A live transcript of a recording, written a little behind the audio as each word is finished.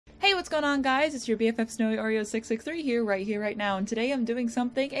Hey, what's going on, guys? It's your BFF Snowy Oreo 663 here, right now, and today I'm doing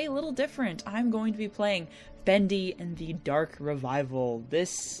something a little different. I'm going to be playing Bendy and the Dark Revival.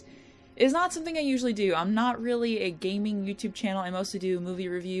 This is not something I usually do. I'm not really a gaming YouTube channel. I mostly do movie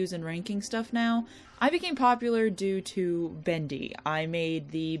reviews and ranking stuff now. I became popular due to Bendy. I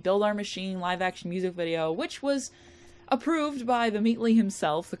made the Build Our Machine live-action music video, which was approved by the Meatly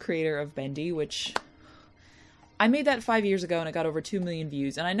himself, the creator of Bendy, which... I made that 5 years ago and it got over 2 million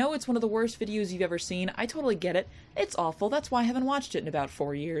views, and I know it's one of the worst videos you've ever seen. I totally get it. It's awful. That's why I haven't watched it in about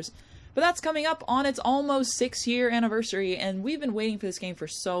 4 years. But that's coming up on its almost 6-year anniversary, and we've been waiting for this game for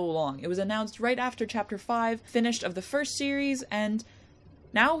so long. It was announced right after Chapter 5 finished of the first series, and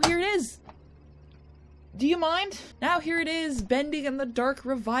now here it is. Do you mind? Now here it is, Bendy and the Dark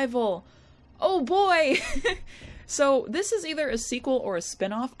Revival. Oh boy! So, this is either a sequel or a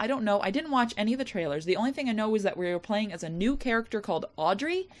spin-off. I don't know. I didn't watch any of the trailers. The only thing I know is that we were playing as a new character called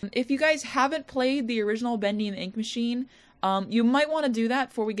Audrey. If you guys haven't played the original Bendy and the Ink Machine, you might want to do that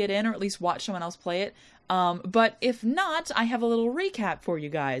before we get in, or at least watch someone else play it. But if not, I have a little recap for you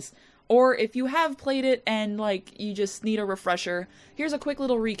guys. Or if you have played it and, like, you just need a refresher, here's a quick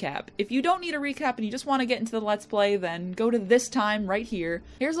little recap. If you don't need a recap and you just want to get into the Let's Play, then go to this time right here.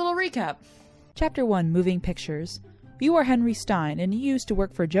 Here's a little recap. Chapter 1, Moving Pictures. You are Henry Stein, and you used to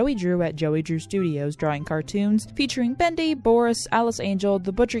work for Joey Drew at Joey Drew Studios, drawing cartoons featuring Bendy, Boris, Alice Angel,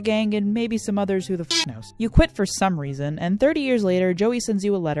 the Butcher Gang, and maybe some others who the f*** knows. You quit for some reason, and 30 years later, Joey sends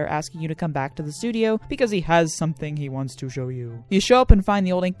you a letter asking you to come back to the studio because he has something he wants to show you. You show up and find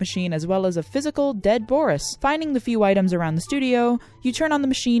the old ink machine as well as a physical, dead Boris. Finding the few items around the studio, you turn on the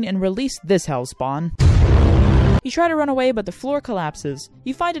machine and release this hellspawn. You try to run away, but the floor collapses.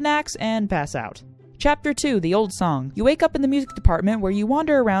 You find an axe and pass out. Chapter 2, The Old Song. You wake up in the music department where you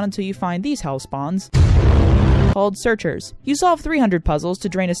wander around until you find these hellspawns called Searchers. You solve 300 puzzles to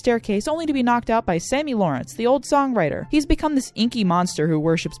drain a staircase only to be knocked out by Sammy Lawrence, the old songwriter. He's become this inky monster who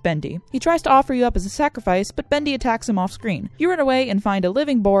worships Bendy. He tries to offer you up as a sacrifice, but Bendy attacks him off screen. You run away and find a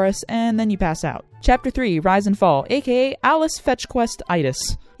living Boris, and then you pass out. Chapter 3, Rise and Fall, aka Alice Fetch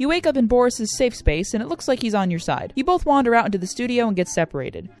Quest-itis. You wake up in Boris's safe space, and it looks like he's on your side. You both wander out into the studio and get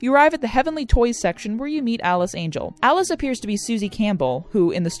separated. You arrive at the Heavenly Toys section where you meet Alice Angel. Alice appears to be Susie Campbell, who,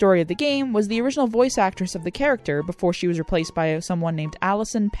 in the story of the game, was the original voice actress of the character before she was replaced by someone named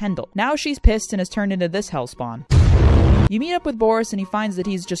Allison Pendle. Now she's pissed and has turned into this hellspawn. You meet up with Boris and he finds that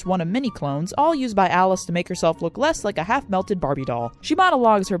he's just one of many clones, all used by Alice to make herself look less like a half-melted Barbie doll. She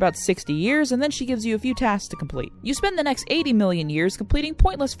monologues for about 60 years and then she gives you a few tasks to complete. You spend the next 80 million years completing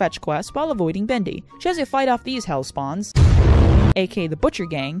pointless fetch quests while avoiding Bendy. She has you fight off these hellspawns, aka the Butcher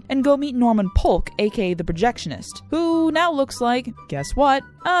Gang, and go meet Norman Polk, aka the Projectionist, who now looks like, guess what,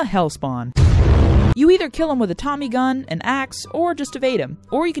 a hellspawn. You either kill him with a Tommy gun, an axe, or just evade him.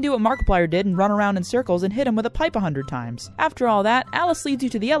 Or you can do what Markiplier did and run around in circles and hit him with a pipe 100 times. After all that, Alice leads you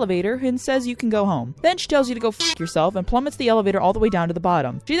to the elevator and says you can go home. Then she tells you to go f*** yourself and plummets the elevator all the way down to the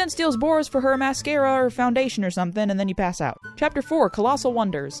bottom. She then steals Boris for her mascara or foundation or something, and then you pass out. Chapter 4, Colossal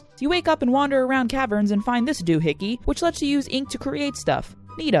Wonders. You wake up and wander around caverns and find this doohickey, which lets you use ink to create stuff.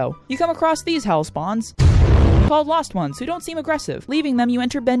 Neato. You come across these hellspawns called Lost Ones, who don't seem aggressive. Leaving them, you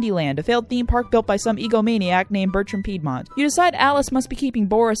enter Bendyland, a failed theme park built by some egomaniac named Bertram Piedmont. You decide Alice must be keeping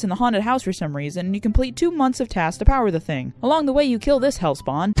Boris in the haunted house for some reason, and you complete 2 months of tasks to power the thing. Along the way, you kill this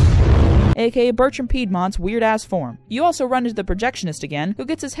hellspawn, aka Bertram Piedmont's weird-ass form. You also run into the Projectionist again, who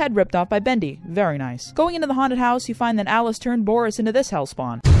gets his head ripped off by Bendy. Very nice. Going into the haunted house, you find that Alice turned Boris into this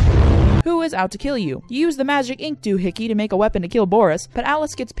hellspawn, who is out to kill you. You use the magic ink doohickey to make a weapon to kill Boris, but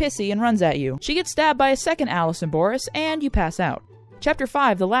Alice gets pissy and runs at you. She gets stabbed by a second Alice and Boris, and you pass out. Chapter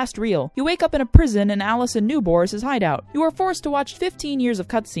 5, The Last Reel. You wake up in a prison in Alice and new Boris's hideout. You are forced to watch 15 years of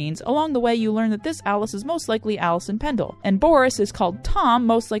cutscenes. Along the way, you learn that this Alice is most likely Allison Pendle, and Boris is called Tom,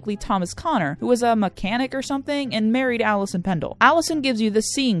 most likely Thomas Connor, who was a mechanic or something and married Allison Pendle. Allison gives you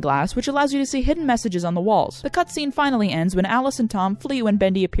this seeing glass, which allows you to see hidden messages on the walls. The cutscene finally ends when Alice and Tom flee when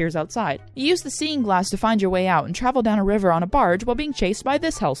Bendy appears outside. You use the seeing glass to find your way out and travel down a river on a barge while being chased by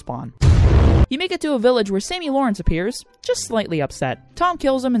this hellspawn. You make it to a village where Sammy Lawrence appears, just slightly upset. Tom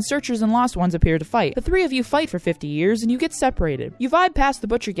kills him and Searchers and Lost Ones appear to fight. The 3 of you fight for 50 years and you get separated. You vibe past the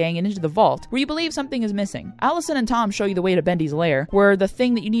Butcher Gang and into the vault, where you believe something is missing. Allison and Tom show you the way to Bendy's lair, where the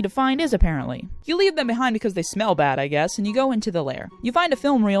thing that you need to find is apparently. You leave them behind because they smell bad, I guess, and you go into the lair. You find a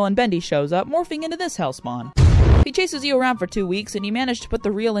film reel and Bendy shows up, morphing into this hellspawn. He chases you around for 2 weeks, and you manage to put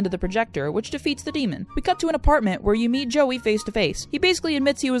the reel into the projector, which defeats the demon. We cut to an apartment where you meet Joey face to face. He basically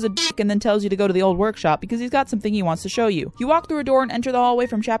admits he was a dick and then tells you to go to the old workshop because he's got something he wants to show you. You walk through a door and enter the hallway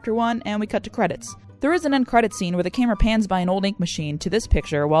from chapter 1, and we cut to credits. There is an end credit scene where the camera pans by an old ink machine to this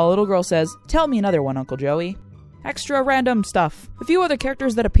picture while a little girl says, "Tell me another one, Uncle Joey." Extra random stuff. A few other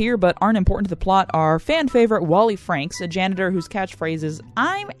characters that appear but aren't important to the plot are fan favorite Wally Franks, a janitor whose catchphrase is,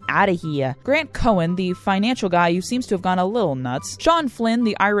 "I'm outta here." Grant Cohen, the financial guy who seems to have gone a little nuts. Sean Flynn,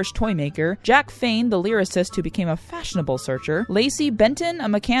 the Irish toy maker. Jack Fain, the lyricist who became a fashionable searcher. Lacey Benton, a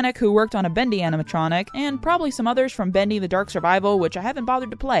mechanic who worked on a Bendy animatronic. And probably some others from Bendy the Dark Survival, which I haven't bothered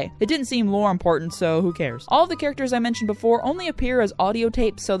to play. It didn't seem lore important, so who cares? All of the characters I mentioned before only appear as audio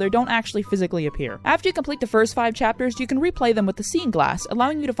tapes, so they don't actually physically appear. After you complete the first 5 chapters, you can replay them with the scene glass,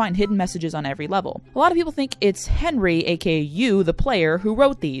 allowing you to find hidden messages on every level. A lot of people think it's Henry, aka you, the player, who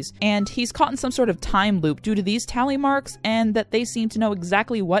wrote these, and he's caught in some sort of time loop due to these tally marks, and that they seem to know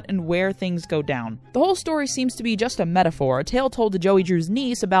exactly what and where things go down. The whole story seems to be just a metaphor, a tale told to Joey Drew's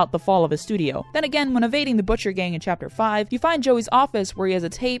niece about the fall of his studio. Then again, when evading the Butcher Gang in Chapter 5, you find Joey's office where he has a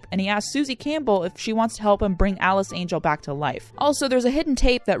tape, and he asks Susie Campbell if she wants to help him bring Alice Angel back to life. Also, there's a hidden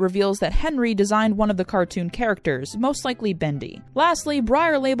tape that reveals that Henry designed one of the cartoon characters, most likely Bendy. Lastly,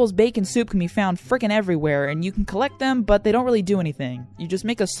 Briar Label's bacon soup can be found frickin' everywhere, and you can collect them, but they don't really do anything. You just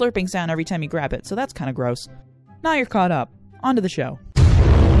make a slurping sound every time you grab it, so that's kinda gross. Now you're caught up. On to the show.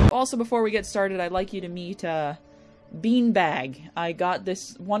 Also, before we get started, I'd like you to meet, Beanbag. I got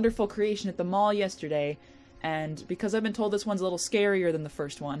this wonderful creation at the mall yesterday, and because I've been told this one's a little scarier than the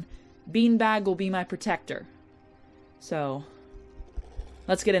first one, Beanbag will be my protector. So,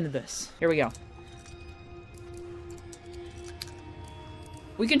 let's get into this. Here we go.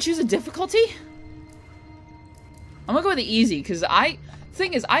 We can choose a difficulty? I'm gonna go with the easy, because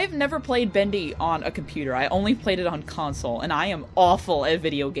thing is, I've never played Bendy on a computer. I only played it on console, and I am awful at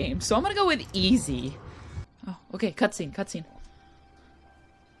video games, so I'm gonna go with easy. Oh, okay, cutscene, cutscene.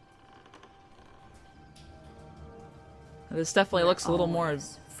 This definitely looks a little more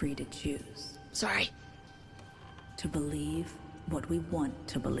free to choose. Sorry. To believe what we want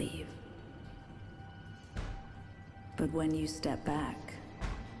to believe. But when you step back,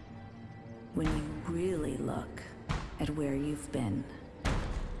 when you really look at where you've been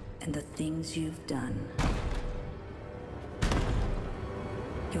and the things you've done,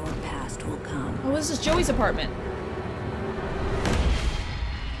 your past will come. Oh, this is Joey's apartment.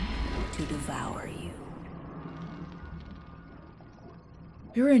 To devour you.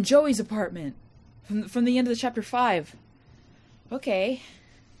 We were in Joey's apartment from the end of the chapter 5. Okay.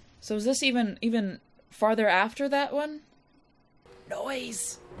 So is this even farther after that one?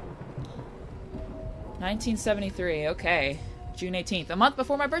 Noise. 1973, okay. June 18th, a month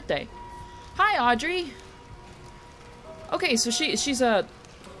before my birthday. Hi, Audrey! Okay, so she's a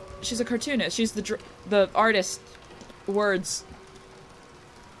cartoonist. She's the artist. Words.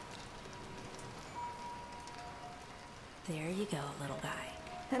 There you go, little guy.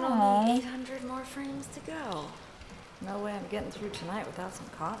 And only 800 more frames to go. No way I'm getting through tonight without some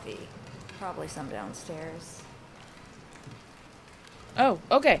coffee. Probably some downstairs. Oh,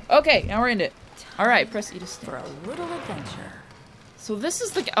 okay, now we're in it. Alright, press E to stay. For a little adventure. So this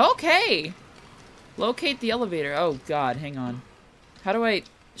is the... Okay! Locate the elevator. Oh, God, hang on. How do I...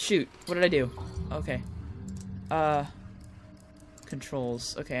 Shoot. What did I do? Okay.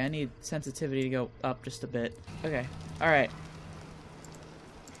 Controls. Okay, I need sensitivity to go up just a bit. Okay. Alright.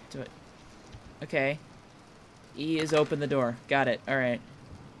 Do it. Okay. E is open the door. Got it. Alright.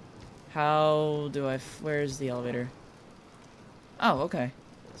 How do I... Where's the elevator? Oh, okay.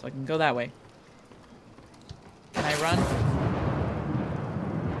 So I can go that way. Can I run?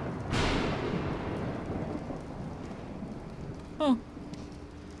 Oh.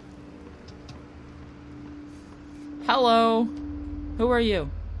 Hello. Who are you?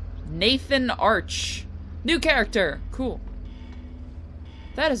 Nathan Arch. New character. Cool.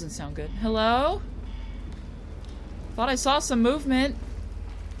 That doesn't sound good. Hello? Thought I saw some movement.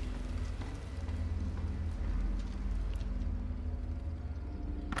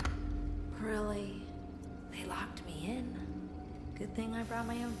 Really? They locked me in. Good thing I brought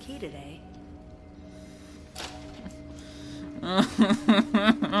my own key today.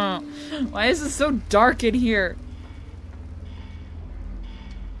 Why is it so dark in here?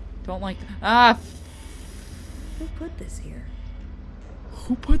 Don't like... Ah! Who put this here?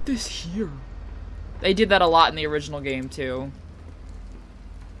 Who put this here? They did that a lot in the original game, too.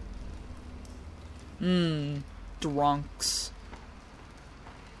 Drunks.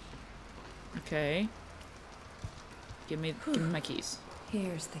 Okay. Give me my keys.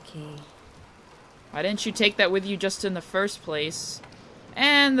 Here's the key. Why didn't you take that with you just in the first place?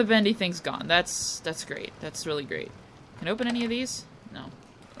 And the bendy thing's gone. That's great. That's really great. Can I open any of these? No.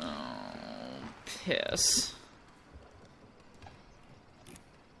 Oh, piss.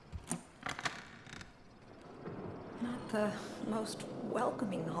 Not the most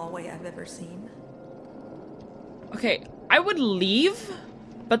welcoming hallway I've ever seen. Okay, I would leave,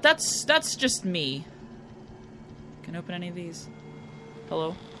 but that's just me. Can I open any of these?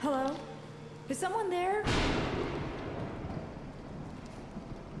 Hello? Hello? Is someone there?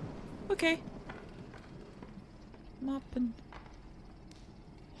 Okay. Mopping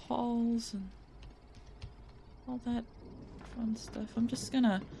halls and all that fun stuff. I'm just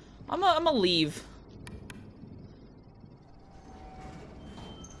gonna... I'm gonna leave.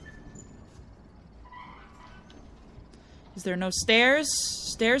 Is there no stairs?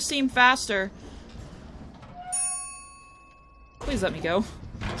 Stairs seem faster. Please let me go.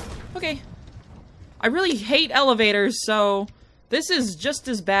 Okay. I really hate elevators, so this is just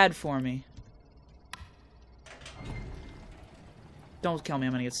as bad for me. Don't kill me,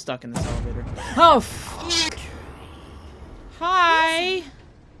 I'm gonna get stuck in this elevator. Oh, hi!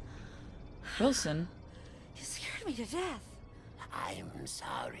 Wilson. You scared me to death. I'm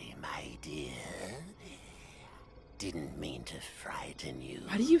sorry, my dear. Didn't mean to frighten you.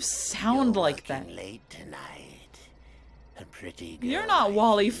 Why do you sound You're like that? working late tonight. A pretty girl You're not like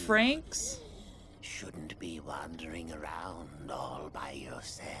Wally you Franks. shouldn't be wandering around all by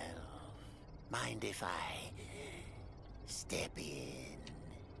yourself. Mind if I step in?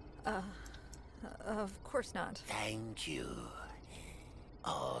 Of course not. Thank you,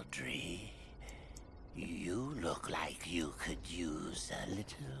 Audrey. You look like you could use a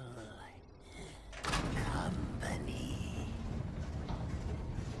little company.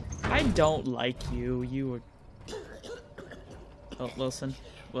 I don't like you. You were... Oh, Wilson.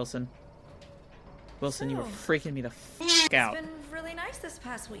 Wilson. Wilson, you were freaking me the f*** out. It's been really nice this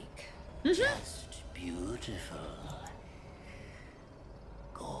past week. Just beautiful.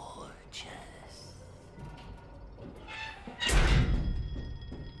 Gorgeous.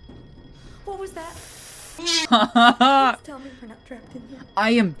 What was that? Please tell me we're not trapped in here.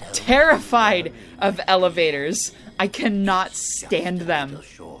 I am terrified of elevators. I cannot stand Just a them. little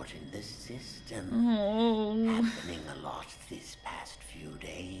short in the system. Oh. Happening a lot this past few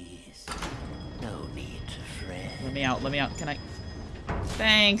days. No need to fret. Let me out. Let me out. Can I...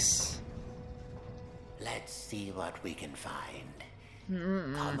 Thanks. Let's see what we can find.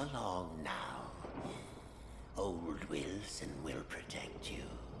 Come along now. Old Wilson will protect you.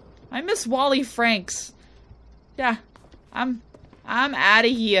 I miss Wally Franks. Yeah. I'm out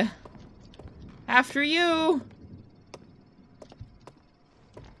of here. After you.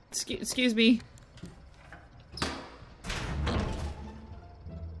 Excuse me.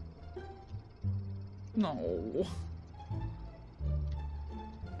 No.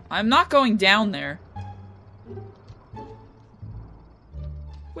 I'm not going down there.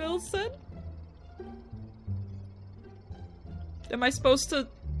 Wilson? Am I supposed to...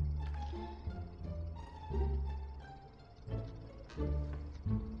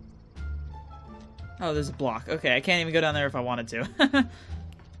 Oh, there's a block. Okay, I can't even go down there if I wanted to.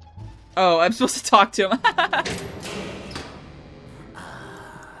 Oh, I'm supposed to talk to him.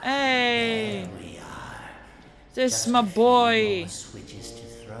 Hey! There we are. This Just my a few boy. more switches to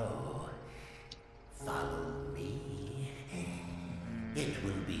throw. Follow me. It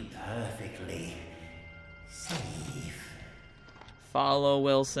will be perfectly safe. Follow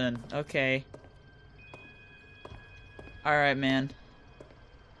Wilson. Okay. Alright, man.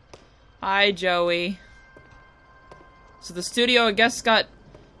 Hi, Joey. So the studio, I guess, got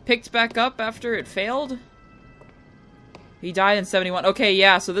picked back up after it failed? He died in 71. Okay,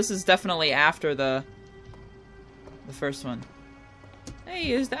 yeah, so this is definitely after the first one. Hey,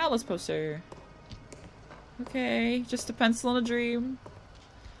 here's the Alice poster. Okay, just a pencil and a dream.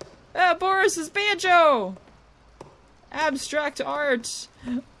 Ah, Boris's banjo! Abstract art!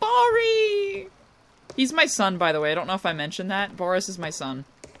 Bori! He's my son, by the way. I don't know if I mentioned that. Boris is my son.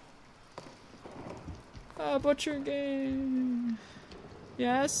 Butcher game.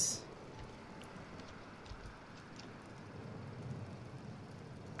 Yes?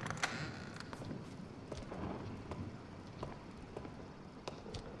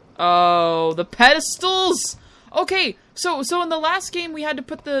 Oh, the pedestals! Okay, so in the last game we had to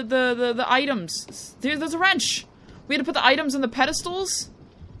put the items. There's a wrench! We had to put the items in the pedestals.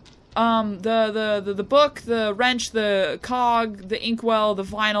 The book, the wrench, the cog, the inkwell, the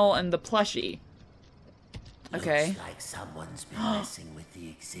vinyl, and the plushie. Okay. Looks like someone's been messing with the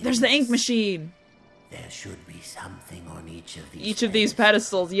exhibits. There's the ink machine. There should be something on each of these. Each of these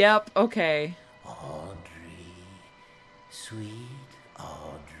pedestals. Yep. Okay. Audrey, sweet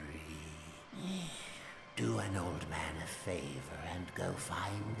Audrey. Do an old man a favor and go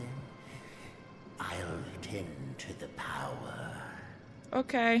find them. I'll tend to the power.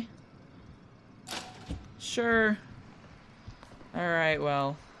 Okay. Sure. Alright,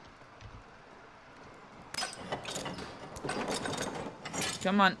 well.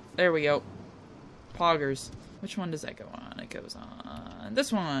 Come on. There we go. Poggers. Which one does that go on? It goes on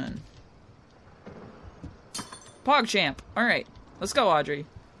this one. PogChamp. Alright. Let's go, Audrey.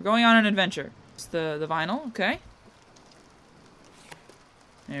 We're going on an adventure. It's the vinyl. Okay.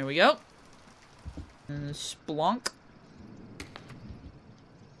 There we go. And Splunk.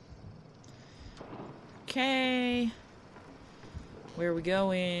 Okay. Where are we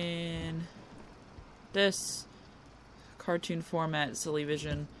going? This. Cartoon format, silly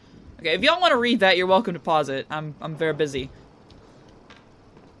vision. Okay, if y'all want to read that, you're welcome to pause it. I'm very busy.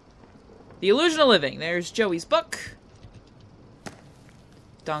 The Illusion of Living. There's Joey's book.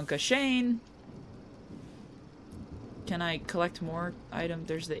 Donka Shane. Can I collect more items?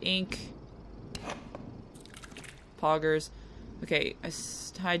 There's the ink. Poggers. Okay,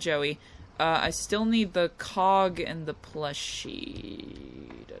 hi Joey. I still need the cog and the plushie.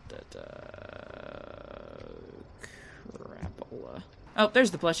 Crapola. Oh,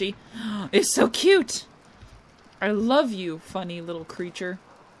 there's the plushie. It's so cute! I love you, funny little creature.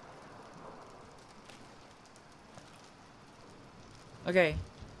 Okay.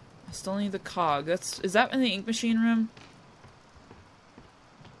 I still need the cog. Is that in the ink machine room?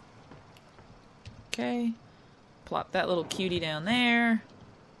 Okay. Plop that little cutie down there.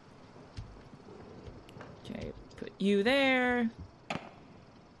 Okay, put you there.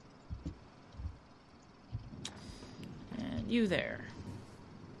 And you there.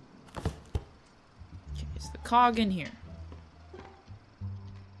 Okay, is the cog in here?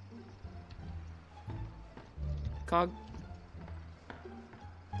 Cog.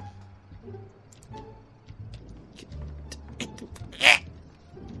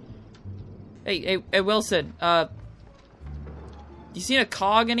 Hey, Wilson, you seen a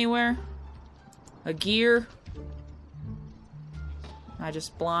cog anywhere? A gear? Am I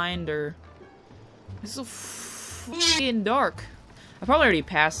just blind, or... It's so f***ing dark. I probably already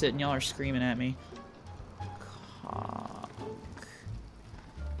passed it and y'all are screaming at me. Cog.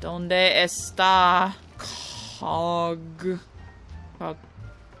 ¿Dónde está? Cog. Cog.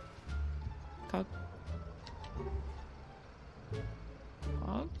 Cog.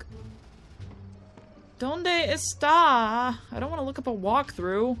 Cog? ¿Dónde está? I don't want to look up a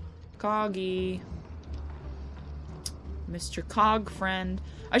walkthrough. Coggy. Mr. Cog friend.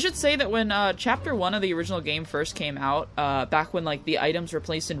 I should say that when chapter 1 of the original game first came out, back when like the items were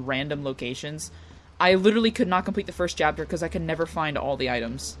placed in random locations, I literally could not complete the first chapter because I could never find all the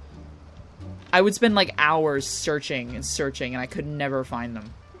items. I would spend like hours searching and searching and I could never find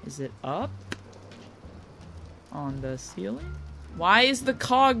them. Is it up? On the ceiling? Why is the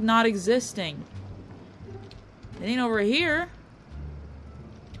cog not existing? It ain't over here.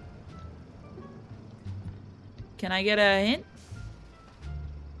 Can I get a hint?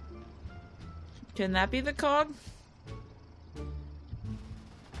 Can that be the cog?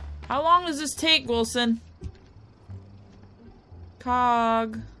 How long does this take, Wilson?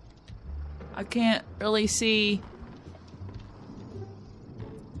 Cog. I can't really see.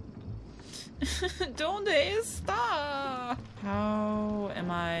 ¿Dónde está? How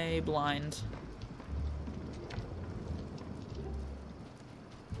am I blind?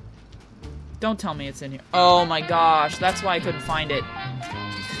 Don't tell me it's in here. Oh my gosh, that's why I couldn't find it.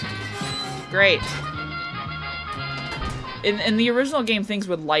 Great. In the original game, things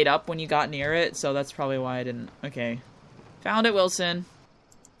would light up when you got near it, so that's probably why I didn't. Okay. Found it, Wilson.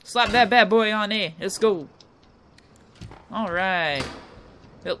 Slap that bad boy on it. Let's go. Alright.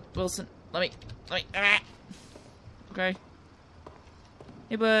 Wilson, let me. Okay.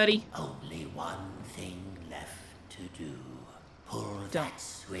 Hey, buddy. Only one thing left to do. Pull that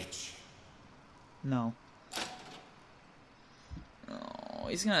switch. No. Oh,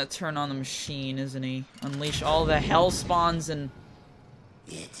 he's gonna turn on the machine, isn't he? Unleash all the hell spawns and...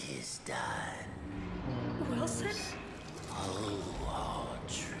 It is done. Wilson? Oh,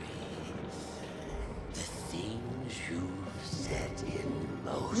 Audrey. The things you've set in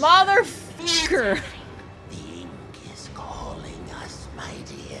motion. Motherfucker! The ink is calling us, my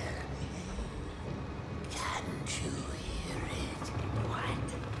dear. Can't you hear it? What?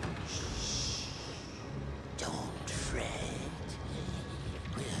 Shh. Don't fret.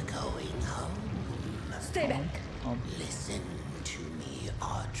 We're going home. Stay back. Listen to me,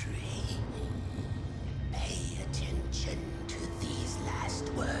 Audrey. Pay attention to these last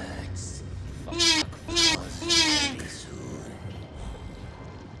words. Very soon,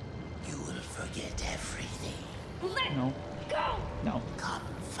 you will forget everything. No. No. Come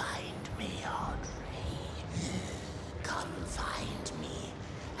find me, Audrey. Come find me,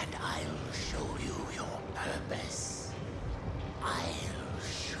 and I'll show you your purpose. I'll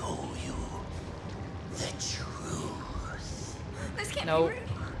show you the truth. This can't No. be real.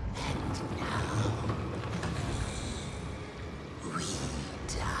 And now, we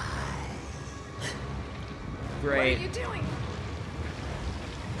die. What are Great. you doing?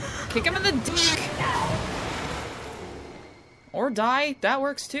 Kick him in the dick. Or die. That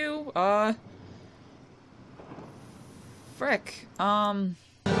works too. Frick.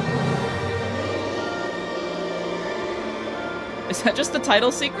 Is that just the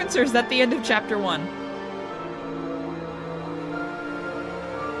title sequence, or is that the end of chapter 1?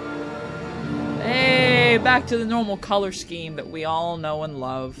 Hey, back to the normal color scheme that we all know and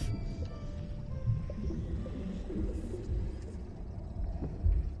love.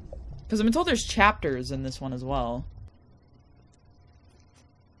 Because I've been told there's chapters in this one as well.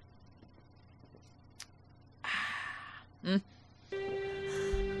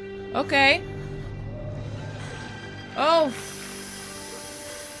 Okay. Oh,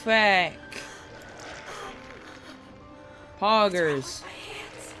 fuck. Poggers.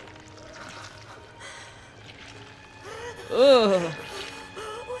 Ugh.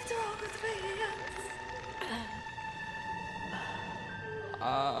 What's wrong with my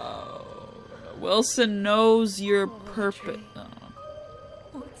hands? Wilson knows your purpose. Oh.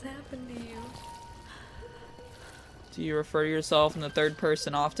 What's happened to you? Do you refer to yourself in the third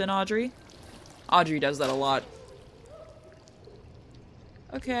person often, Audrey? Audrey does that a lot.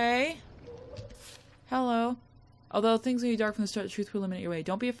 Okay. Hello. Although things may be dark from the start, the truth will eliminate your way.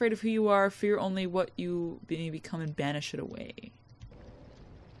 Don't be afraid of who you are. Fear only what you may become and banish it away.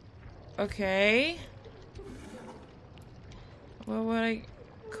 Okay. Well, what I...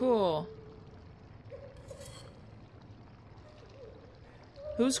 Cool.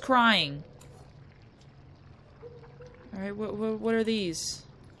 Who's crying? Alright, what are these?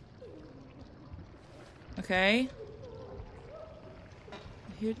 Okay.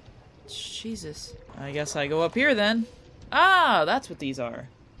 Here... Jesus. I guess I go up here then. Ah, that's what these are.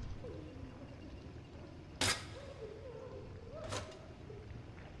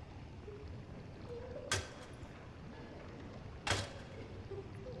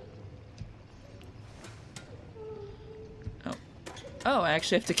 Oh. Oh, I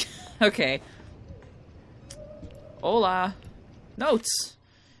actually have to... Okay. Hola. Notes!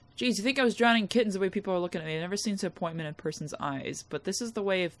 Geez, you think I was drowning kittens the way people are looking at me? I've never seen disappointment in a person's eyes. But this is the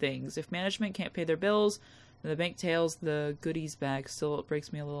way of things. If management can't pay their bills, and the bank tails the goodies back, still it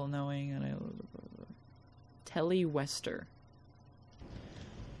breaks me a little knowing. And Telly Wester.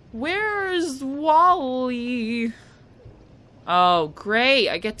 Where's Wally? Oh, great.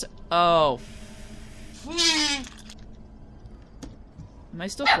 I get to... Oh. Am I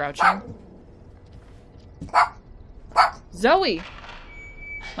still crouching? Zoe!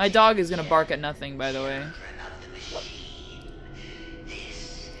 My dog is gonna bark at nothing, by the way.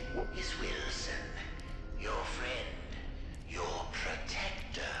 This is Wilson, your friend, your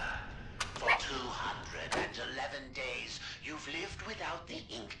protector. For 211 days, you've lived without the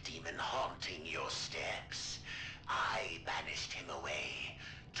ink demon haunting your steps. I banished him away,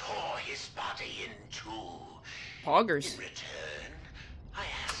 tore his body in two. Poggers. In return, I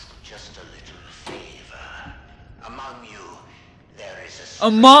asked just a little favor. Among you, there is a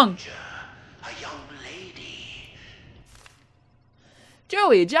stranger, a young lady.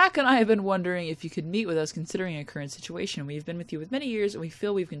 Joey, Jack and I have been wondering if you could meet with us considering our current situation. We've been with you with many years, and we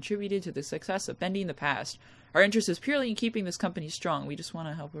feel we've contributed to the success of Bendy in the past. Our interest is purely in keeping this company strong. We just want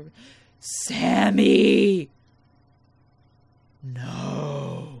to help her. Sammy!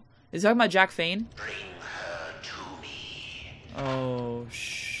 No. Is he talking about Jack Fane? Bring her to me. Oh,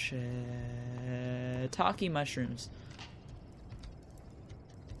 shit. Taki mushrooms.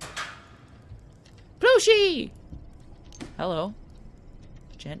 Plushie! Hello.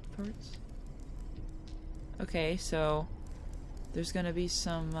 Gent parts? Okay, so there's gonna be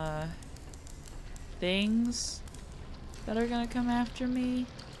some things that are gonna come after me.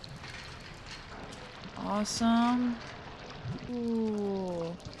 Awesome.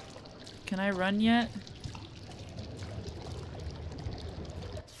 Ooh. Can I run yet?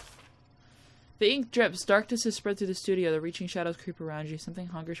 The ink drips. Darkness has spread through the studio. The reaching shadows creep around you. Something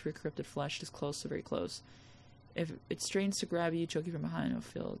hungers for your corrupted flesh. It is close, so very close. If it strains to grab you, choke you from behind, you'll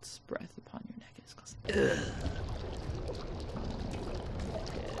feel its breath upon your neck. It is close.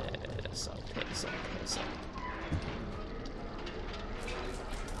 Piss up, piss up, piss up.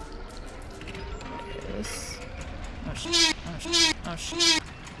 This. Oh shit. Oh shit. Oh shit.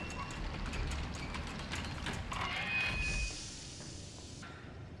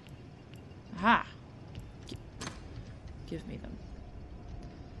 Aha! Give me them.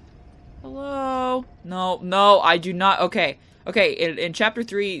 Hello? No, no, I do not. Okay. Okay, in chapter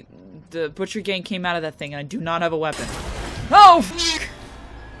 3, the Butcher Gang came out of that thing, and I do not have a weapon. Oh! F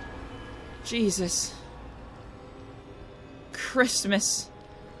Jesus. Christmas.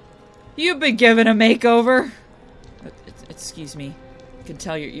 You've been given a makeover. Excuse me. I can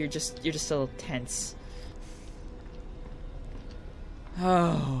tell you're just a little tense.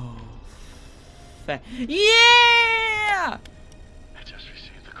 Oh. Yeah! I just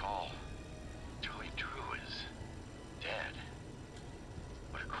received the call. Joey Drew is dead.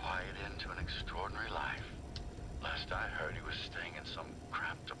 What a quiet end to an extraordinary life. Last I heard, he was staying in some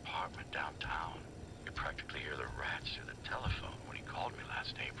cramped apartment downtown. You practically hear the rats through the telephone when he called me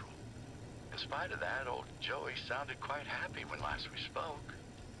last April. In spite of that, old Joey sounded quite happy when last we spoke.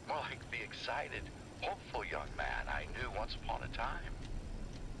 More like the excited, hopeful young man I knew once upon a time.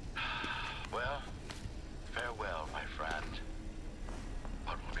 Well, farewell, my friend.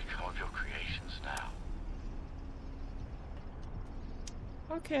 What will become of your creations now?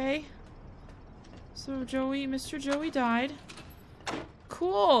 Okay. So Mr. Joey died.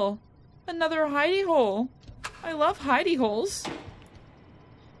 Cool. Another hidey hole. I love hidey holes.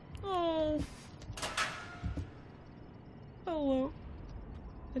 Oh. Hello.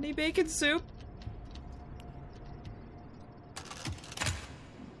 Any bacon soup?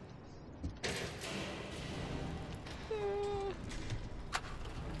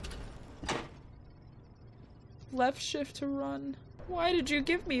 Left shift to run. Why did you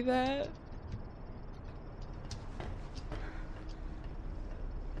give me that?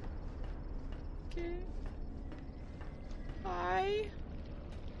 Okay. Hi.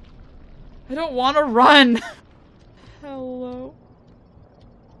 I don't want to run. Hello.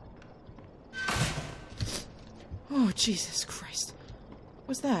 Oh, Jesus Christ.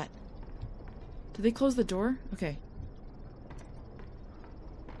 What's that? Did they close the door? Okay.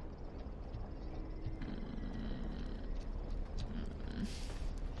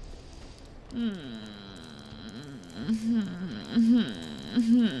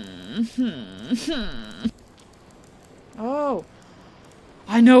 Oh.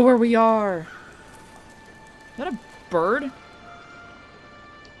 I know where we are. Is that a bird?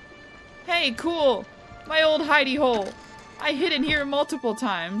 Hey, cool. My old hidey hole. I hid in here multiple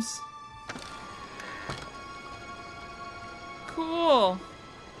times. Cool.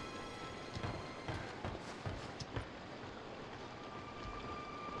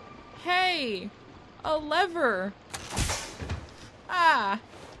 Hey! A lever! Ah!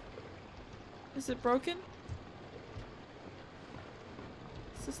 Is it broken?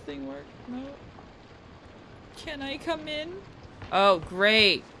 Does this thing work? No. Can I come in? Oh,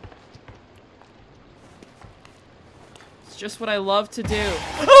 great. It's just what I love to do.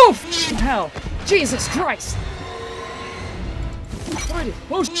 Oh! Hell! Jesus Christ! What is?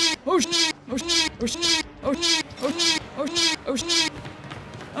 Oh sh! Oh sh! Oh sh! Oh sh! Oh sh! Oh sh! Oh sh! Oh sh!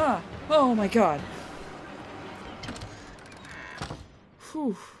 Ah! Oh my God!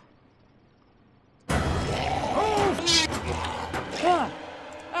 Whew! Oh! Ah!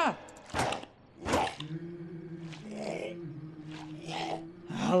 Ah!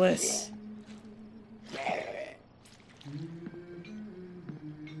 Alice!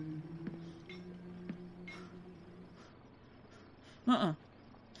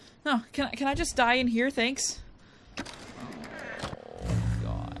 No, can I just die in here, thanks? Oh,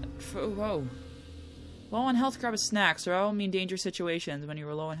 God. Whoa. Low on health, grab a snack. Survival mean dangerous situations. When you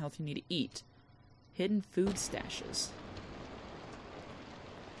are low on health, you need to eat. Hidden food stashes.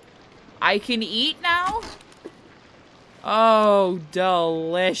 I can eat now? Oh,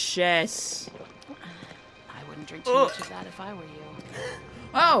 delicious. I wouldn't drink too much of that if I were you.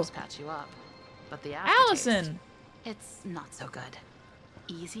 Oh. Just patch you up. But the aftertaste, Allison! it's not so good.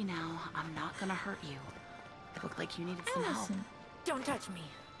 Easy now. I'm not gonna hurt you. It looked like you needed some help. Allison. Don't touch me.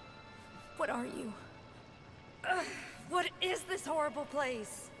 What are you? Ugh, what is this horrible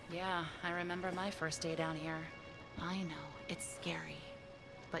place? Yeah, I remember my first day down here. I know, it's scary.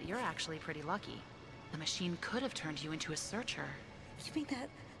 But you're actually pretty lucky. The machine could have turned you into a searcher. You mean that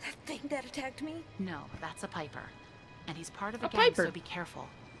thing that attacked me? No, that's a Piper. And he's part of the A gang, Piper. so be careful.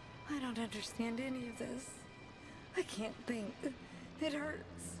 I don't understand any of this. I can't think. It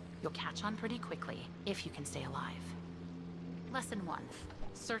hurts. You'll catch on pretty quickly, if you can stay alive. Lesson 1.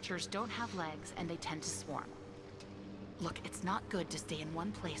 Searchers don't have legs, and they tend to swarm. Look, it's not good to stay in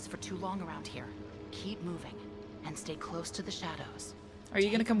one place for too long around here. Keep moving, and stay close to the shadows. Are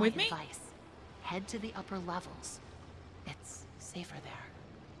you gonna Take come my with me? advice. Head to the upper levels. It's safer there.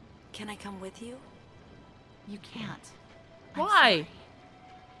 Can I come with you? You can't. I'm Why? sorry.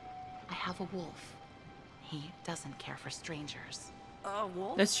 I have a wolf. He doesn't care for strangers. A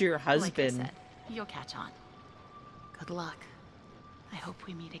wolf? That's your Like I husband. said, you'll catch on. Good luck. I hope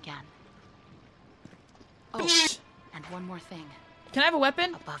we meet again. Oh, and one more thing. Can I have a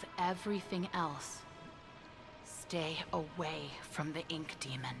weapon? Above everything else, stay away from the ink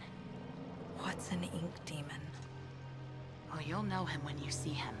demon. What's an ink demon? Oh, you'll know him when you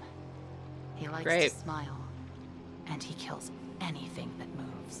see him. He likes Great. to smile, and he kills anything that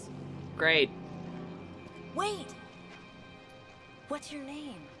moves. Great. Wait! What's your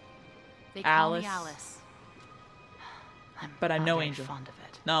name? They call Alice. me Alice. But I'm not no very angel. fond of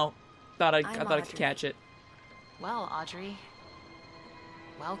it. No. I I'm thought I could Audrey. catch it. Well, Audrey,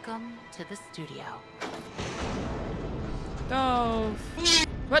 welcome to the studio. Oh.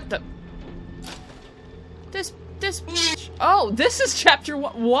 What the? This. Oh, this is chapter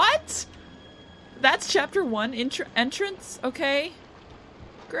 1. What? That's chapter 1 entrance? Okay.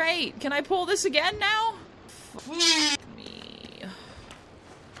 Great. Can I pull this again now? Fuck me.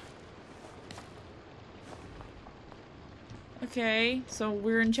 Okay, so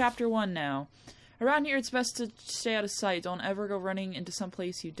we're in chapter 1 now. Around here, it's best to stay out of sight. Don't ever go running into some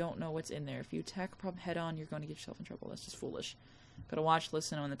place you don't know what's in there. If you attack a problem head on, you're going to get yourself in trouble. That's just foolish. Gotta watch,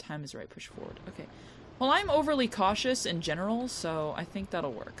 listen, and when the time is right, push forward. Okay. Well, I'm overly cautious in general, so I think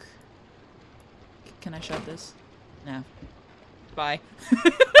that'll work. Can I shove this? No. Bye.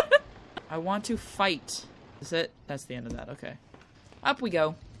 I want to fight. Is it? That's the end of that. Okay. Up we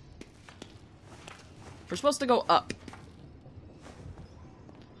go. We're supposed to go up.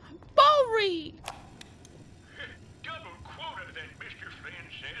 Bowery! Double quota, that Mr. Flynn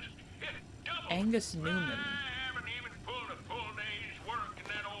says. Double. Angus Newman. I haven't even pulled a full day's work in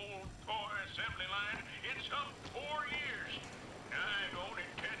that old toy assembly line in some 4 years. I only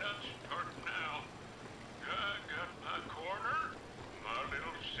cannot start now. I got my corner, my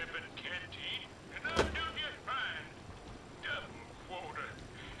little sipping canteen, and I do just fine. Double quota.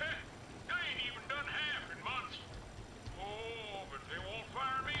 I ain't even done half in months. Oh, but they won't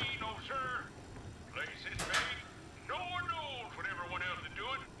fire me, no sir. Place is made. No one knows what everyone else is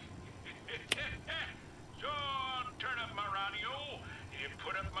doing. So I'll turn up my radio and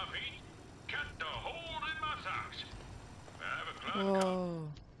put up my feet, cut the hole in my socks. 5 o'clock. Oh.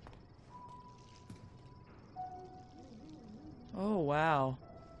 Oh, wow.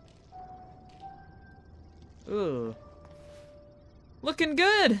 Ooh. Looking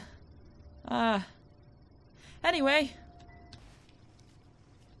good! Anyway.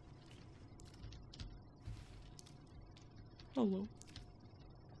 Hello.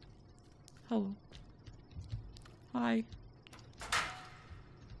 Hello. Hi.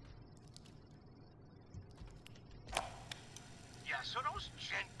 Yeah, so those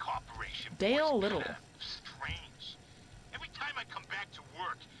Gent Corporation Dale boys Little. kinda strange. Every time I come back to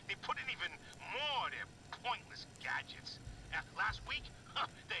work, they put in even more of their pointless gadgets. Last week,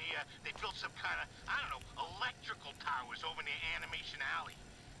 they built some kind of, I don't know, electrical towers over near Animation Alley.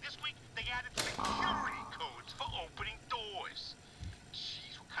 This week, they added security codes for opening doors.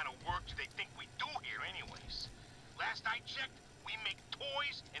 Jeez, what kind of work do they think we do here anyways? Last I checked, we make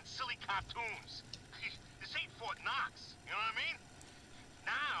toys and silly cartoons. This ain't Fort Knox, you know what I mean?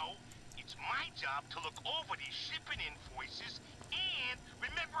 Now, it's my job to look over these shipping invoices and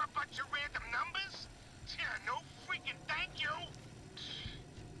remember a bunch of random numbers? Yeah, no freaking thank you.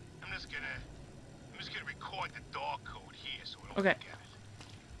 I'm just gonna record the door code here so we don't Okay. forget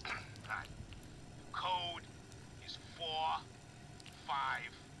it. Alright. Code is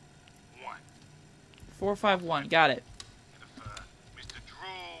 451. 451. Got it. And if Mr.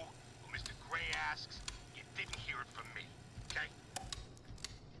 Drew or Mr. Gray asks, you didn't hear it from me, okay?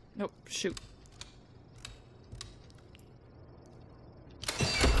 Nope. Shoot.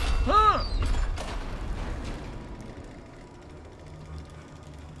 Huh!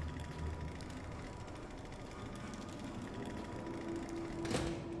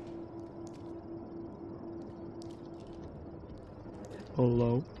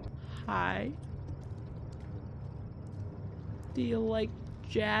 Hello. Hi. Do you like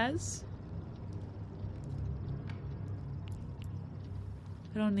jazz?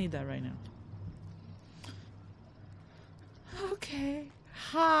 I don't need that right now. Okay.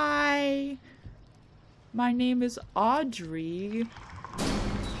 Hi. My name is Audrey.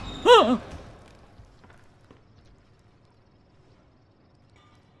 Huh!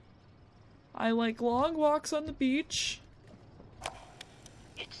 I like long walks on the beach.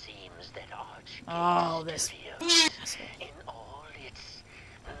 It seems that Arch Oh, this in all its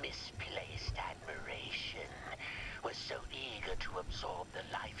misplaced was so eager to absorb the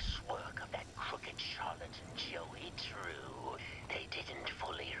life's work of that crooked charlatan Joey Drew, they didn't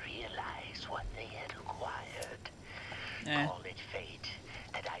fully realize what they had acquired. Call it fate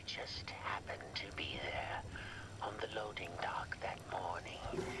that I just happened to be there on the loading dock that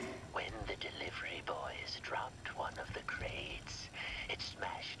morning when the delivery boys dropped one of the crates. It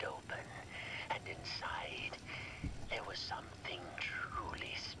smashed open, and inside there was something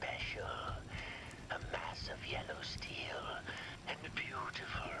truly special. A mass of yellow steel and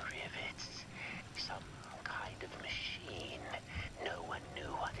beautiful rivets. Some kind of machine. No one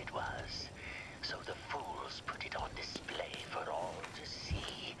knew what it was, so the fools put it on display for all to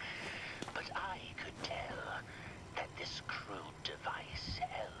see. But I could tell that this crude device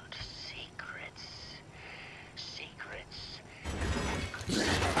held secrets. Secrets that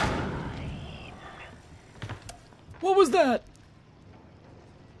could be mine. What was that?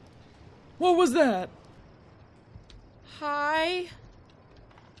 What was that? Hi? I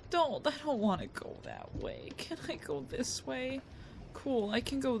don't want to go that way. Can I go this way? Cool, I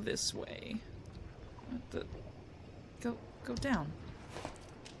can go this way. Go down.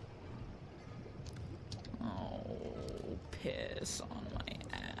 Oh, piss on my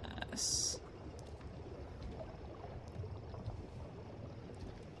ass.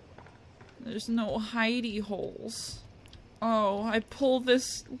 There's no hidey holes. Oh, I pull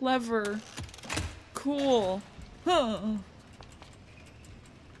this lever. Cool. Huh.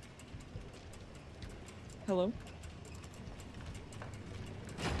 Hello?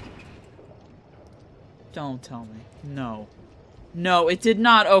 Don't tell me. No. No, it did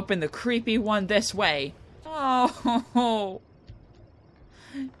not open the creepy one this way. Oh.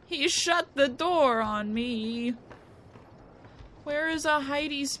 He shut the door on me. Where is a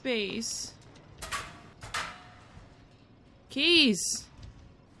hidey space? Keys.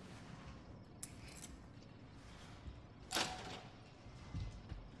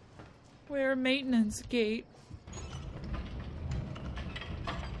 Where maintenance gate?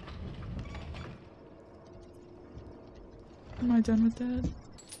 Am I done with that?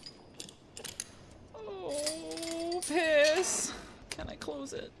 Oh, piss. Can I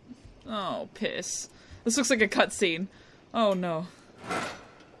close it? Oh, piss. This looks like a cutscene. Oh, no.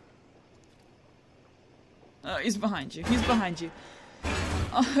 Oh, he's behind you. He's behind you.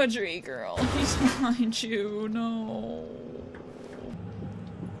 Audrey, girl. He's behind you. No.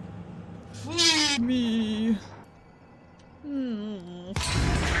 Me.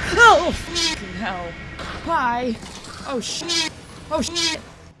 Oh, fucking hell. Hi. Oh, shit. Oh, shit.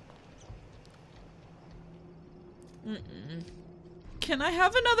 Can I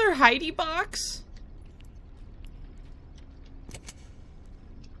have another hidey box?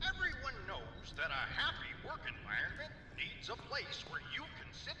 Everyone knows that a happy work environment needs a place where you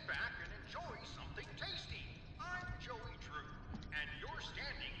can sit back and enjoy something tasty. I'm Joey Drew, and you're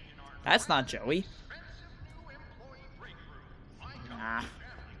standing in our That's not Joey. expensive new employee break room. My company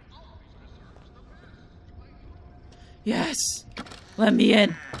family always deserves the best. Yes. Let me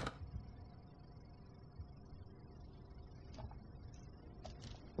in.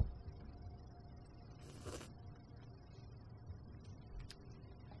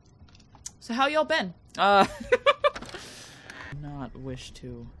 So how y'all been? Not wish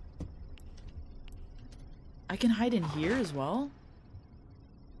to. I can hide in here as well?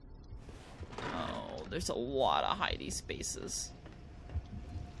 Oh, there's a lot of hidey spaces.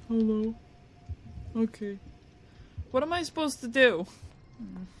 Hello? Okay. What am I supposed to do?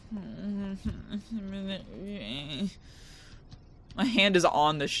 My hand is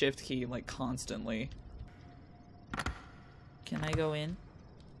on the shift key, like, constantly. Can I go in?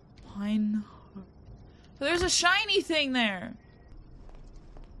 Pine. There's a shiny thing there!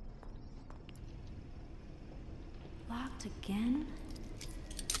 Locked again?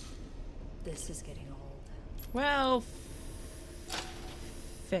 This is getting old. Well,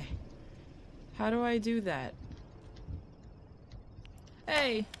 how do I do that?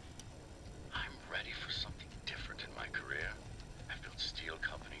 Hey! I'm ready for something different in my career. I've built steel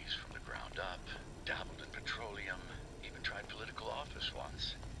companies from the ground up, dabbled in petroleum, even tried political office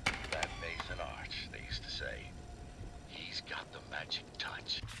once. That Nathan Arch, they used to say. He's got the magic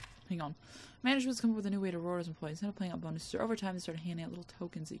touch. Hang on. Management's come up with a new way to reward its employees. Instead of playing out bonuses, over time they started handing out little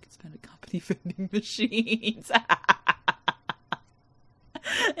tokens that you could spend at company vending machines.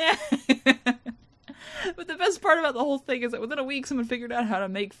 But the best part about the whole thing is that within a week, someone figured out how to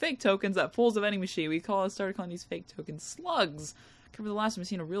make fake tokens that pulls a vending machine. Started calling these fake tokens slugs. Cover the last time I've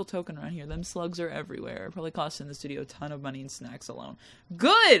seen a real token around here. Them slugs are everywhere. Probably costing the studio a ton of money in snacks alone.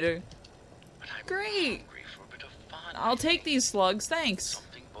 Good! Great! For a bit of fun. I'll take these slugs, thanks.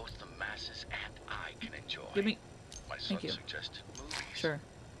 Something both the masses and I can enjoy. Give me... son Thank you. suggested movies. Sure.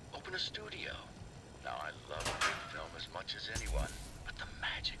 Open a studio. Now, I love big film as much as anyone, but the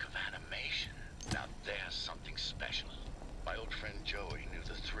magic of animation, now there's something special. My old friend Joey knew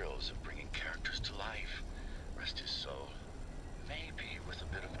the thrills of bringing characters to life. Rest his soul. Maybe with a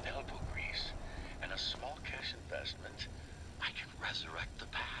bit of elbow grease and a small cash investment, I can resurrect the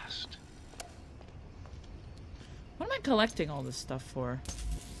past. What am I collecting all this stuff for?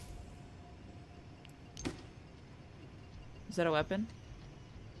 Is that a weapon?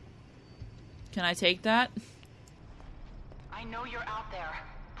 Can I take that? I know you're out there.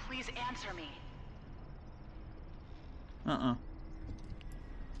 Please answer me. No,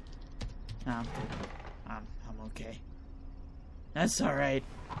 I'm good. I'm okay. That's alright.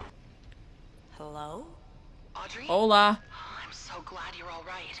 Hello? Audrey? Hola. I'm so glad you're all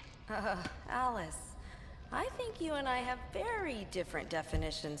right. Alice. I think you and I have very different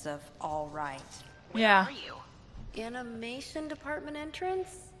definitions of all right. Where Yeah. are you? Animation department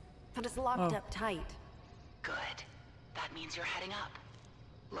entrance? But it's locked up tight. Good. That means you're heading up.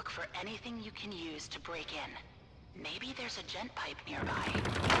 Look for anything you can use to break in. Maybe there's a gent pipe nearby.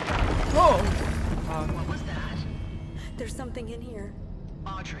 Whoa. What was that? There's something in here.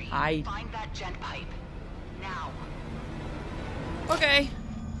 Audrey, find that gent pipe. Now. Okay.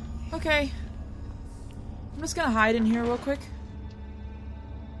 Okay. I'm just gonna hide in here real quick.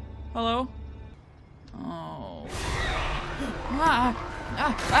 Hello? Oh.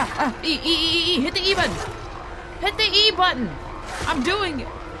 E. Hit the E button. Hit the E button. I'm doing it.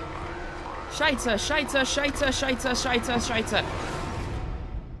 Scheitze.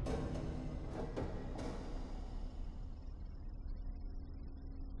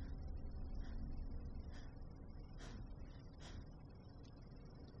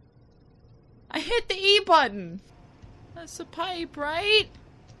 I hit the E button. That's a pipe, right?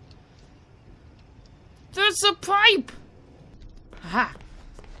 There's a pipe. Aha.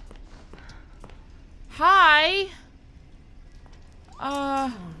 Hi.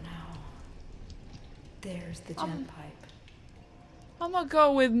 Oh no. There's the gent pipe. I'm gonna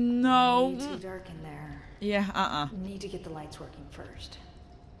go with no. Way too dark in there. Yeah, Need to get the lights working first.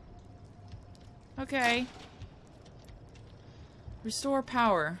 Okay. Restore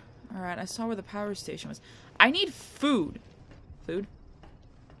power. Alright, I saw where the power station was. I need food. Food?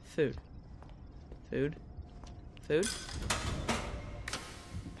 Food. Food. Food?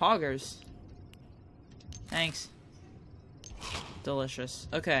 Poggers. Thanks. Delicious.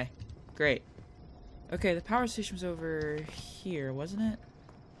 Okay. Great. Okay, the power station was over here, wasn't it?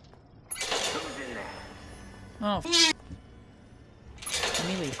 Who's in there? Oh, f. Let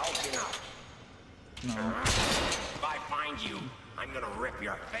me leave. No. If I find you, I'm gonna rip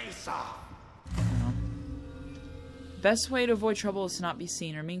your face off. No. Best way to avoid trouble is to not be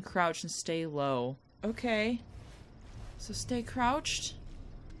seen. Remain crouched and stay low. Okay. So stay crouched?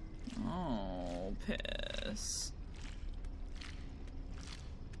 Oh, piss.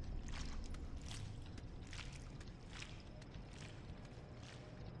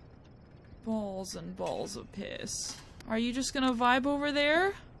 Balls and balls of piss. Are you just gonna vibe over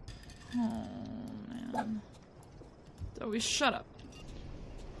there? Oh, man. Zoe, shut up.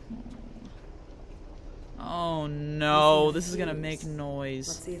 Oh no, this is gonna make noise.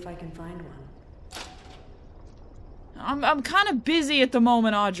 Let's see if I can find one. I'm kind of busy at the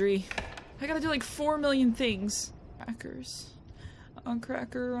moment, Audrey. I gotta do like 4 million things. Crackers. On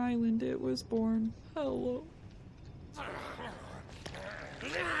Cracker Island it was born. Hello.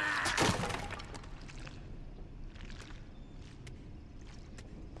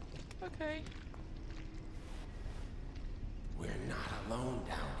 Okay. We're not alone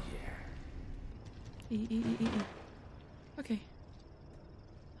down here. E. Okay.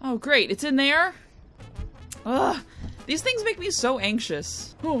 Oh, great. It's in there? Ugh. These things make me so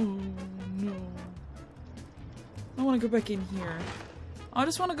anxious. Oh, no. I want to go back in here. I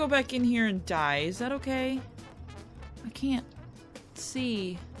just want to go back in here and die. Is that okay? I can't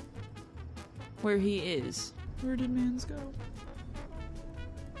see where he is. Where did Mans go?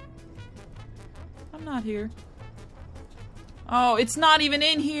 I'm not here. Oh, it's not even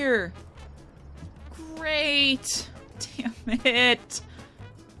in here. Great. Damn it.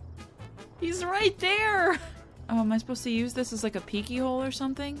 He's right there. Oh, am I supposed to use this as like a peeky hole or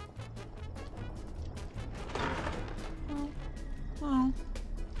something? Oh.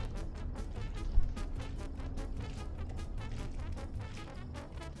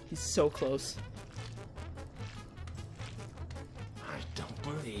 He's so close. I don't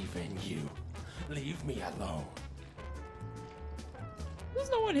believe in you. Leave me alone. There's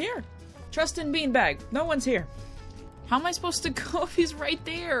no one here. Trust in Beanbag. No one's here. How am I supposed to go if he's right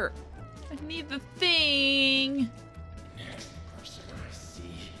there? I need the thing.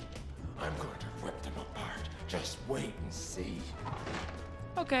 I'm going to rip them apart. Just wait and see.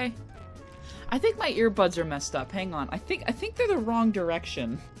 Okay. I think my earbuds are messed up. Hang on. I think they're the wrong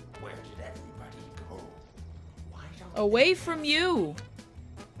direction. Where did everybody go? Why don't Away from you!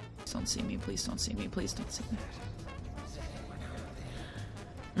 Please don't see me. Please don't see me. Please don't see me.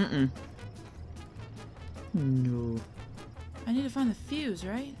 Mm-mm. No. I need to find the fuse,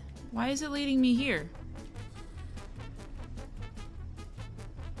 right? Why is it leading me here?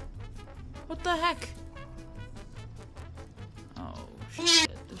 What the heck? Oh, shit.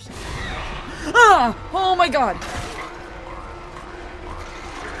 There's something. Ah! Oh my god!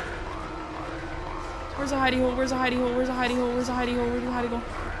 Where's a hidey hole? Where's a hidey hole? Where's a hidey hole? Where's a hidey hole? Where's a hidey hole?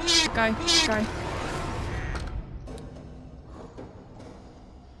 Guy.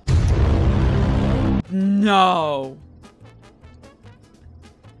 No!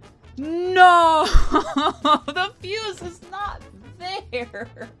 No! The fuse is not there!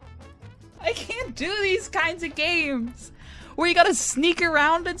 I can't do these kinds of games where you gotta sneak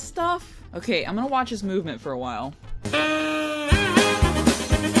around and stuff. Okay, I'm gonna watch his movement for a while. I'm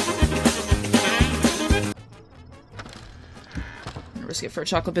gonna risk it for a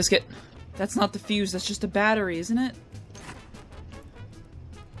chocolate biscuit. That's not the fuse, that's just a battery, isn't it?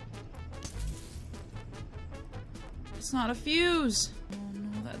 It's not a fuse. Oh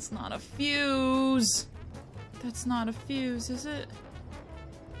no, that's not a fuse. That's not a fuse, is it?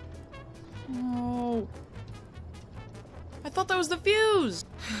 Oh. I thought that was the fuse!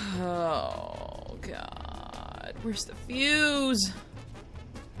 Oh, God. Where's the fuse?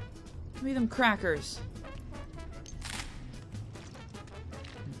 Give me them crackers.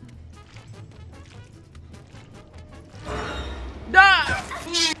 Ah!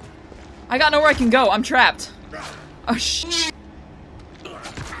 I got nowhere I can go. I'm trapped. Oh, shit.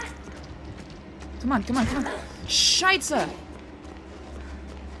 Come on. Scheisse!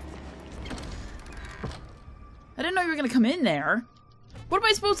 I didn't know you were gonna come in there. What am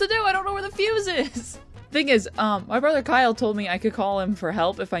I supposed to do? I don't know where the fuse is. Thing is, my brother Kyle told me I could call him for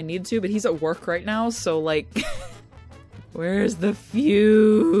help if I need to, but he's at work right now, so like, where's the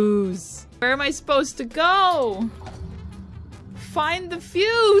fuse? Where am I supposed to go? Find the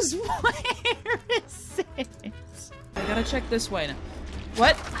fuse. Where is it? I gotta check this way now.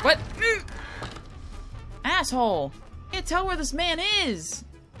 What? Asshole. Can't tell where this man is.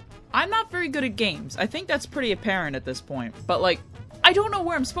 I'm not very good at games. I think that's pretty apparent at this point. But like, I don't know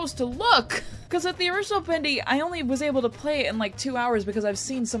where I'm supposed to look. Because at the original Bendy, I only was able to play it in like 2 hours because I've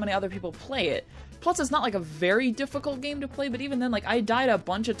seen so many other people play it. Plus, it's not like a very difficult game to play, but even then, like, I died a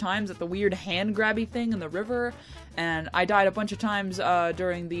bunch of times at the weird hand-grabby thing in the river, and I died a bunch of times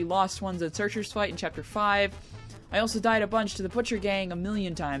during the Lost Ones and Searchers fight in Chapter 5. I also died a bunch to the Butcher Gang a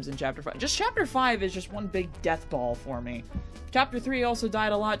million times in Chapter 5. Just Chapter 5 is just one big death ball for me. Chapter 3 also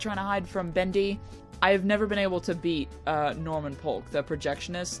died a lot trying to hide from Bendy. I have never been able to beat Norman Polk, the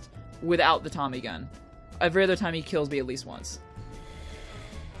projectionist, without the Tommy gun. Every other time he kills me at least once.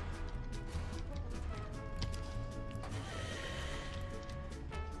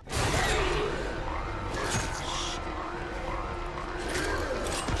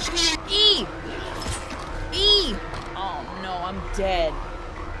 Oh no, I'm dead.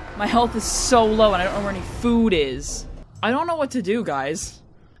 My health is so low and I don't know where any food is. I don't know what to do, guys.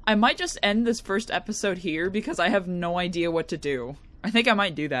 I might just end this first episode here because I have no idea what to do. I think I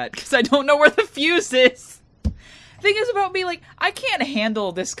might do that because I don't know where the fuse is. Thing is about me, like, I can't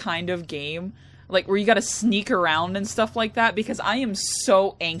handle this kind of game, like, where you gotta sneak around and stuff like that, because I am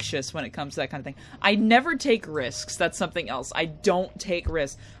so anxious when it comes to that kind of thing. I never take risks. That's something else. I don't take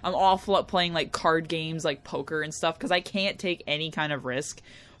risks. I'm awful at playing, like, card games, like poker and stuff, because I can't take any kind of risk.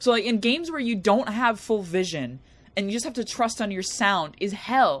 So, like, in games where you don't have full vision, and you just have to trust on your sound, is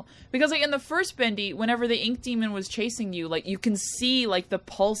hell. Because, like, in the first Bendy, whenever the Ink Demon was chasing you, like, you can see, like, the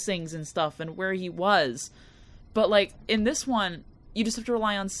pulsings and stuff and where he was. But, like, in this one, you just have to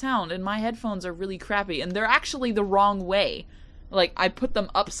rely on sound, and my headphones are really crappy, and they're actually the wrong way. Like, I put them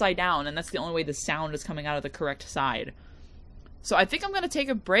upside down, and that's the only way the sound is coming out of the correct side. So I think I'm gonna take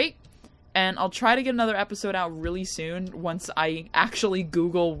a break, and I'll try to get another episode out really soon once I actually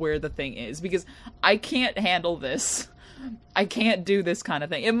Google where the thing is, because I can't handle this. I can't do this kind of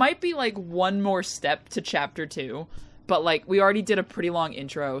thing. It might be, like, one more step to Chapter 2, but, like, we already did a pretty long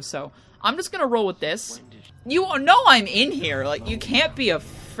intro, so I'm just gonna roll with this. You know I'm in here. Like, you can't be a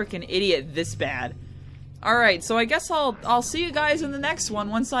freaking idiot this bad. Alright, so I guess I'll see you guys in the next one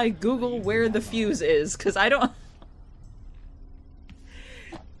once I Google where the fuse is, because I don't...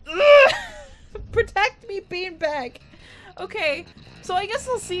 Protect me, beanbag! Okay, so I guess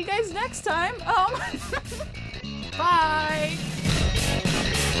I'll see you guys next time. Bye!